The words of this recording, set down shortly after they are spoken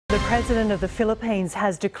The President of the Philippines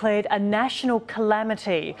has declared a national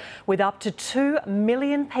calamity with up to 2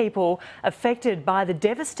 million people affected by the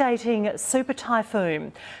devastating super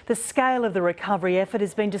typhoon. The scale of the recovery effort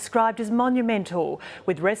has been described as monumental,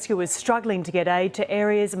 with rescuers struggling to get aid to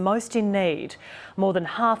areas most in need. More than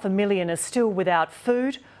 500,000 are still without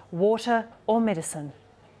food, water or medicine.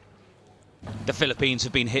 The Philippines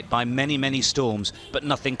have been hit by many storms, but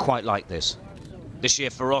nothing quite like this. The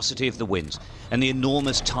sheer ferocity of the winds and the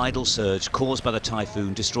enormous tidal surge caused by the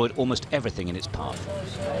typhoon destroyed almost everything in its path.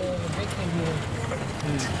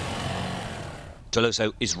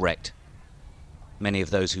 Toloso is wrecked. Many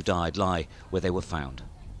of those who died lie where they were found.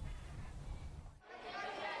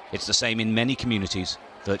 It's the same in many communities,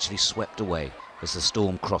 virtually swept away as the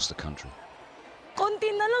storm crossed the country.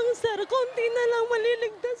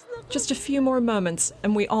 Just a few more moments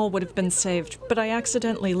and we all would have been saved, but I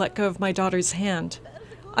accidentally let go of my daughter's hand.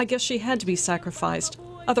 I guess she had to be sacrificed,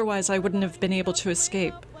 otherwise I wouldn't have been able to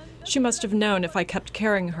escape. She must have known if I kept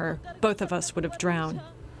carrying her, both of us would have drowned.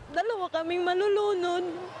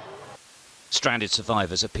 Stranded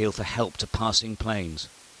survivors appeal for help to passing planes.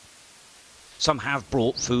 Some have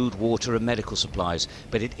brought food, water and medical supplies,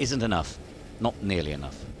 but it isn't enough, not nearly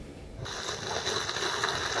enough.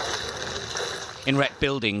 In wrecked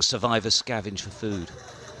buildings, survivors scavenge for food.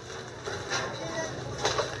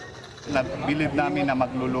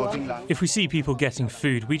 If we see people getting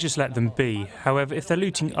food, we just let them be. However, if they're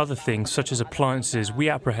looting other things, such as appliances, we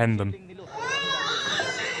apprehend them.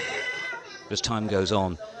 As time goes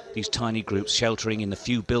on, these tiny groups sheltering in the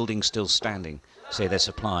few buildings still standing say their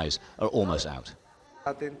supplies are almost out.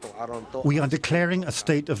 We are declaring a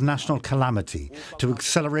state of national calamity to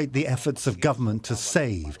accelerate the efforts of government to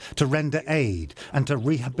save, to render aid and to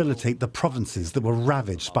rehabilitate the provinces that were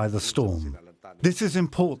ravaged by the storm. This is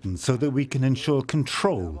important so that we can ensure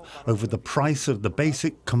control over the price of the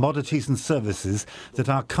basic commodities and services that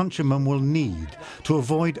our countrymen will need to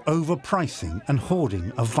avoid overpricing and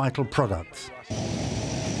hoarding of vital products.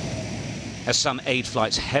 As some aid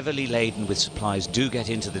flights heavily laden with supplies do get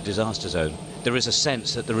into the disaster zone, there is a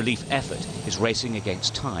sense that the relief effort is racing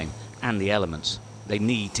against time and the elements. They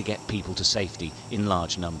need to get people to safety in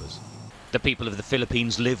large numbers. The people of the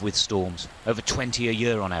Philippines live with storms, over 20 a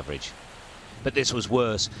year on average. But this was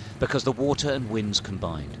worse because the water and winds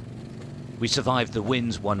combined. We survived the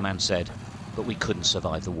winds, one man said, but we couldn't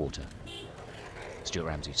survive the water. Stuart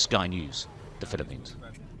Ramsey, Sky News, the Philippines.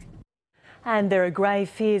 And there are grave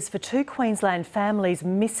fears for 2 Queensland families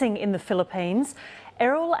missing in the Philippines.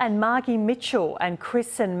 Errol and Margie Mitchell and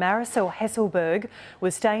Chris and Marisol Hesselberg were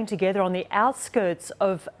staying together on the outskirts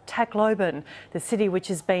of Tacloban, the city which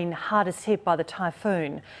has been hardest hit by the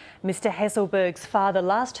typhoon. Mr Hesselberg's father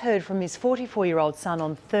last heard from his 44-year-old son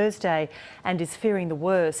on Thursday and is fearing the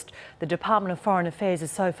worst. The Department of Foreign Affairs has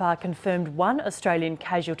so far confirmed 1 Australian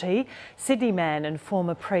casualty, Sydney man and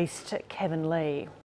former priest Kevin Lee.